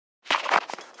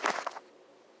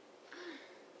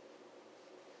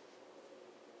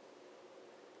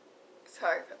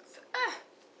Sorry folks.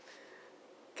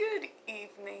 Good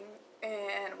evening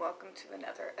and welcome to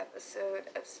another episode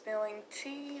of Spilling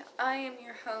Tea. I am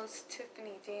your host,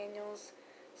 Tiffany Daniels.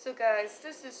 So guys,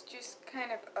 this is just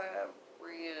kind of a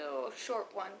real short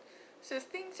one. So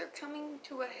things are coming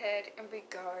to a head in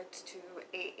regards to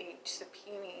AH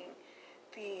subpoenaing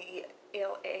the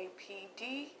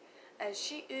LAPD, as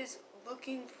she is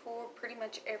looking for pretty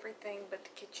much everything but the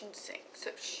kitchen sink.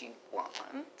 So she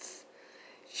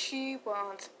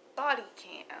wants body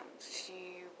cams.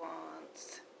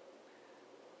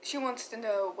 She wants to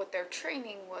know what their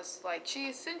training was like. She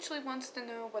essentially wants to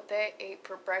know what they ate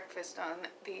for breakfast on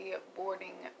the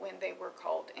boarding when they were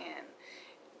called in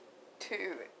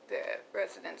to the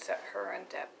residence that her and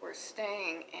Depp were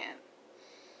staying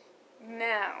in.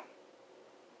 Now,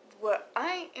 what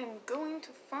I am going to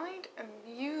find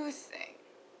amusing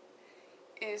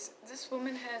is this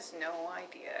woman has no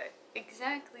idea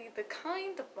exactly the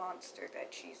kind of monster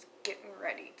that she's getting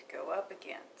ready to go up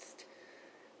against.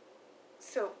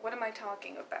 So what am I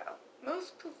talking about?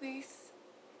 Most police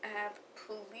have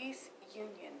police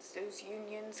unions. Those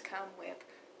unions come with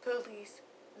police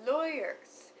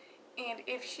lawyers. And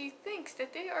if she thinks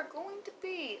that they are going to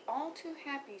be all too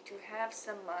happy to have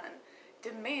someone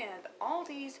demand all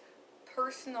these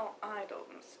personal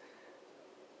items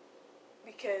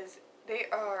because they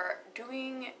are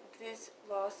doing this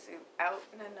lawsuit out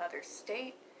in another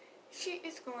state, she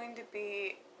is going to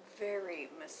be very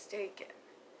mistaken.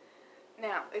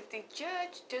 Now, if the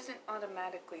judge doesn't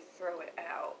automatically throw it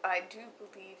out, I do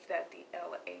believe that the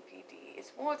LAPD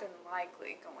is more than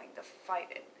likely going to fight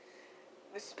it,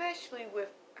 especially with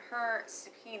her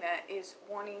subpoena is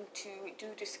wanting to do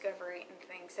discovery in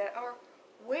things that are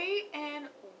way and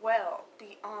well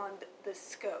beyond the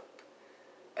scope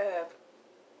of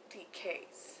the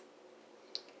case.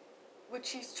 What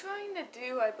she's trying to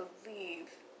do, I believe,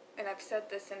 and I've said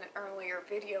this in an earlier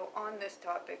video on this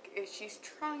topic, is she's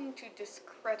trying to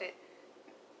discredit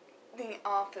the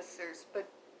officers, but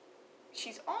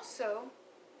she's also,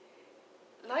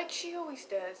 like she always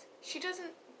does, she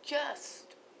doesn't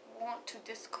just want to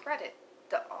discredit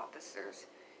the officers,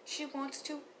 she wants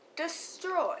to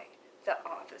destroy the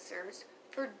officers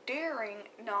for daring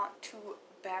not to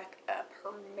back up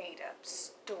her made-up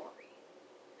story.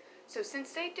 So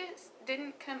since they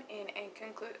didn't come in and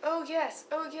conclude, oh yes,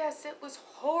 it was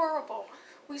horrible,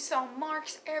 we saw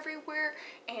marks everywhere,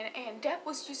 and Depp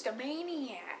was just a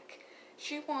maniac,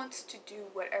 she wants to do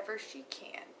whatever she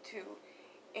can to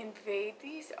invade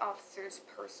these officers'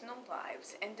 personal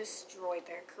lives and destroy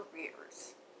their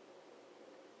careers.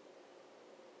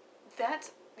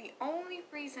 That's the only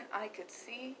reason I could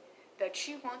see that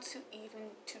she wants to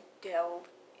even to delve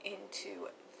into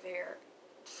their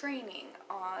training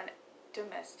on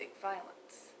domestic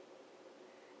violence.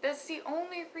 That's the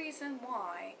only reason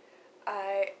why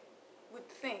I would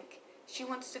think she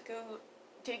wants to go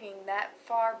digging that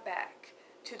far back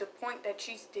to the point that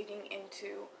she's digging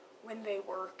into when they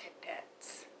were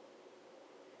cadets.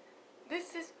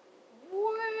 This is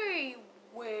way,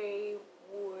 way,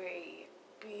 way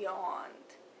beyond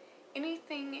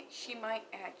anything she might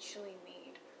actually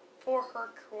need for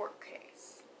her court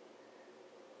case.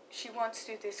 She wants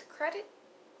to discredit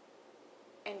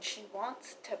and she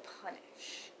wants to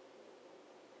punish.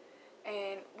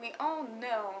 And we all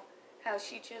know how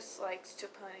she just likes to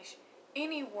punish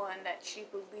anyone that she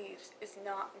believes is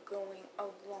not going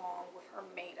along with her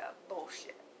made-up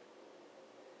bullshit.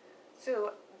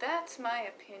 So that's my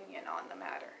opinion on the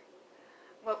matter.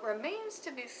 What remains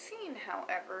to be seen,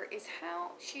 however, is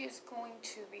how she is going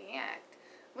to react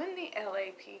when the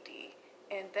LAPD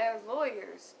and their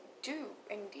lawyers do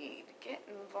indeed get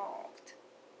involved.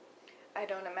 I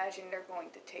don't imagine they're going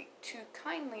to take too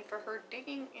kindly for her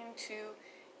digging into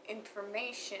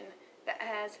information that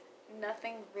has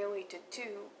nothing really to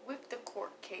do with the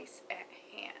court case at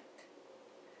hand.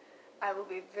 I will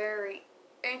be very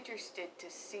interested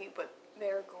to see what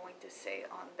they're going to say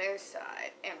on their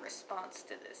side in response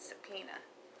to this subpoena.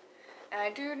 And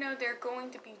I do know they're going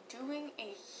to be doing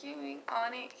a hearing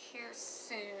on it here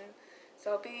soon,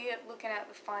 so I'll be looking out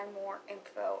to find more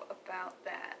info about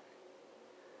that.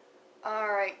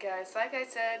 Alright guys, like I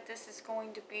said, this is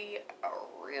going to be a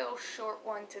real short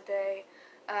one today.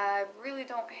 I really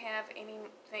don't have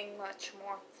anything much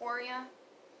more for you.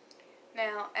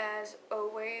 Now, as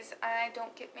always, I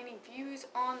don't get many views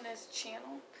on this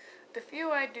channel. The few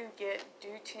I do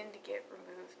tend to get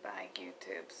removed by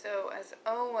YouTube. So, as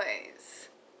always,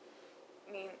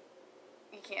 I mean,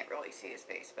 you can't really see his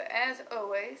face, but as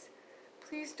always,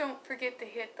 please don't forget to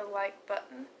hit the like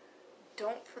button.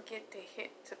 Don't forget to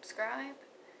hit subscribe.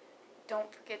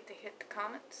 Don't forget to hit the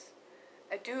comments.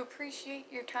 I do appreciate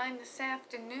your time this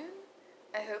afternoon.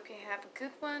 I hope you have a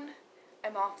good one.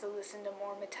 I'm off to listen to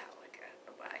more Metallica.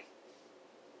 Bye-bye.